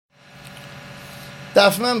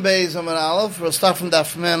Daf Mem Beis Amud Aleph. We'll start from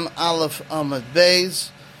Daf Mem Aleph Amud Beis.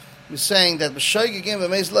 We're saying that b'shoigig again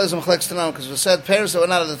b'meiz lo is mechlekes tanam, because we said parents that were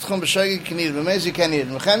not at the tchum b'shoigig you can eat it. B'meiz you can't eat it.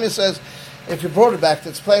 Nehemiah says if you brought it back to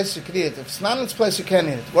its place you can eat it. If it's not in its place you can't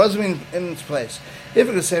eat it. What does it mean in its place? If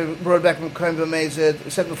we could say we brought it back from kohen b'meiz,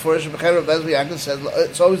 we said before b'cherev as we said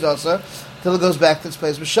it's always also till it goes back to its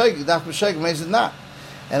place b'shoigig. Daf b'shoigig b'meiz not.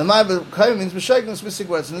 And the Ma'aber kohen means b'shoigig is missing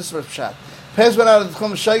words in this verse pshat. Parents went out of the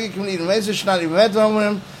tchum b'shoigig you can eat b'meiz should not even medron with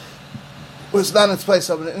him. It's not in its place.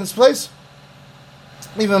 In its place,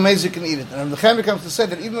 even b'meiz can eat it. And the Chemir comes to say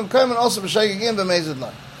that even b'koyman also b'shoigig again b'meiz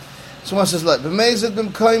lo. So one says, look, b'meiz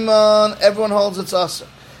b'koyman, everyone holds it's also.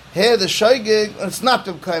 Here the shoigig, it's not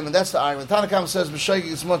b'koyman. That's the argument. Tanakam says b'shoigig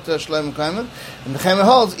is mutter shleim b'koyman, and the Chemir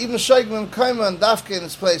holds even shoigig b'koyman dafke in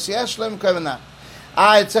its place. Yes, shleim b'koyman not.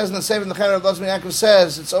 It says in the Sefer in the Chemir of Bosman Yaakov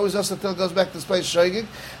says it's always also until it goes back to its place shoigig.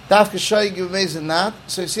 Dafke shoigig b'meiz not.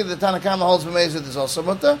 So you see that the Tanakam holds b'meiz is also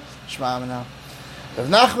mutter. Shema now. Rav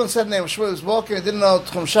Nachman said name Shmuel was walking, he didn't know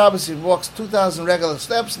Tchum Shabbos, he walks 2,000 regular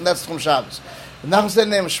steps, and that's Tchum Shabbos. Rav Nachman said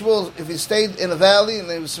name Shmuel, if he stayed in a valley and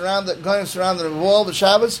he was surrounded a wall with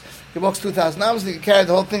Shabbos, he walks 2,000 amos, he could carry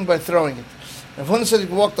the whole thing by throwing it. Rav Huna said he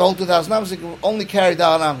could walk the whole 2,000 amos, he could only carry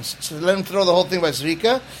down amos. So let him throw the whole thing by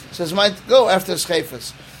Zrika. He says, might go after his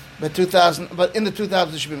chayfas. But in the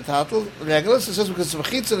 2,000 it should be metatl, regular. So it says because it's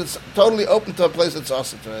mechitza, it's totally open to a place that's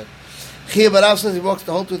awesome to it. Chia Barav says he walks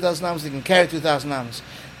the whole 2,000 amos, he can carry 2,000 amos.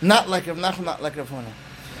 Not like Rav Nachman, not like Rav Huna.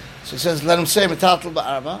 So he says, let him say metatal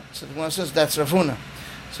ba'arba. So the one says, that's Rav Huna.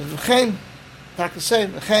 So V'chein, Taka say,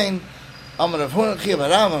 V'chein, Amar Rav Huna, Chia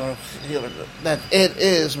Barav, that it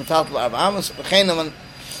is metatal ba'arba amos. V'chein,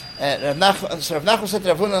 Rav Nachman said to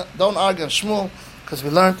Rav Huna, don't argue on Shmuel, because we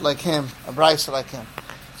learned like him, a brayso like him.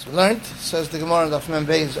 So we learned, says the Gemara of Mem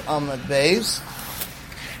Beis Amud Beis.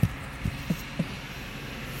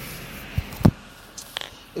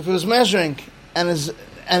 If he was measuring and is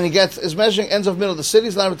measuring ends of middle of the city,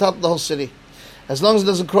 he's not betatel the whole city, as long as it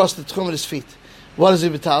doesn't cross the tchum of his feet. What is he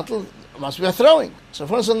betatel? It must be by throwing. So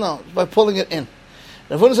Rav Huna said no, by pulling it in.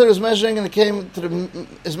 Rav Huna said he was measuring and it came to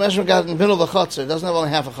his measurement got in the middle of the chutzner. It doesn't have only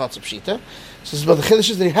half a chutzner pshita. So but the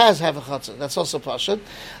chiddush is that he has half a chutzner. That's also pashut.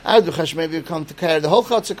 Maybe you come to carry the whole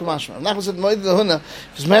chutzner kamashma. Rav Nachman said Moed the Huna,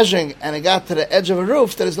 if he's measuring and it got to the edge of a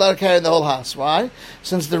roof, that he's allowed to carry the whole house. Why?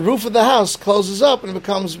 Since the roof of the house closes up and it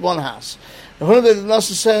becomes one house. Rav Huna the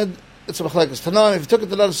Nasa said it's a machlekes Tanoim. If you took it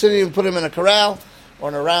to another city and put him in a corral or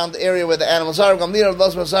in a round area where the animals are, Gamliel of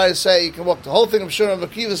those Mazari say you can walk the whole thing. I'm sure Rav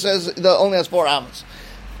Akiva says it only has 4 amos.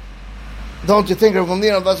 Don't you think Rav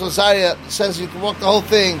Gamliel of Mazari says you can walk the whole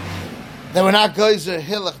thing? They were not geyser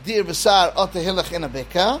hilach dir besar ot hilach in a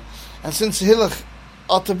bika, and since hilach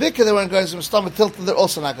ot bika they weren't geyser mistam tilted they're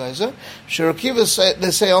also not geyser. Shirakiva say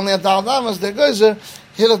they say only at daldamas they're geyser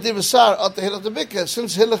hilach dir besar ot hilach the bika.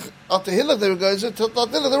 Since hilach ot hilach they were geyser tilted ot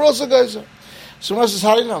hilach they're also geyser. So what is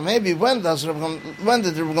how do you know? Maybe when did Rav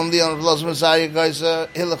Gamliel of Mazari geyser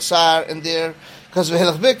hilach sar and there because of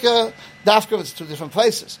hilach bika dafka it's 2 different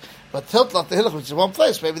places. But tilted ot the hilach which is one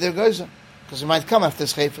place maybe they're geyser because it might come after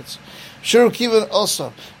this chayfetz. Sure, Kiva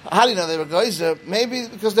also. How do you know they were geyser? Maybe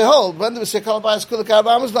because they hold. When do we say Kalabayas Kula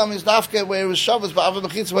Karabam Islam is Dafke where it was Shabbos Ba'av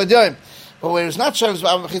B'chitz V'Yom, but where it's not Shabbos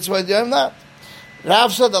Ba'av B'chitz V'Yom, not.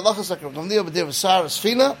 Rav said that Lachas like Rav Gamliel but Dir V'Sar is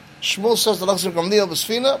Fina. Shmuel says that Lachas like Rav Gamliel is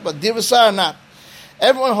Fina, but Dir V'Sar not.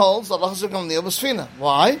 Everyone holds that Lachas like Rav Gamliel is Fina.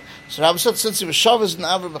 Why? So Rav said since he was Shabbos and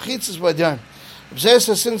Ba'av B'chitz V'Yom. Rav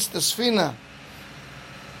says since the Sfina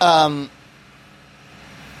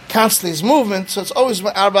constantly is movement, so it's always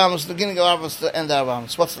Arba Amos, the beginning of Arba Amos, the end of Arba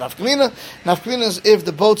Amos. What's the Nafkamina? Nafkamina is if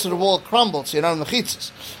the boat to the wall crumbles, so you're not in the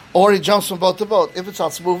chitzes. Or he jumps from boat to boat. If it's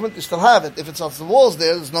out movement, you still have it. If it's out the walls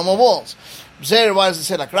there's no more walls. Zera, why does it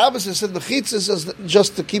say like Rabba? He said the chitzes is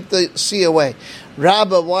just to keep the sea away.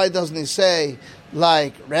 Rabba, why doesn't he say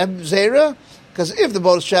like Reb Zera? Because if the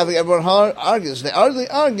boat is traveling, everyone argues. They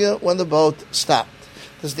argue when the boat stopped.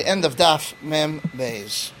 This is the end of Daf Mem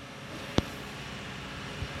Beis.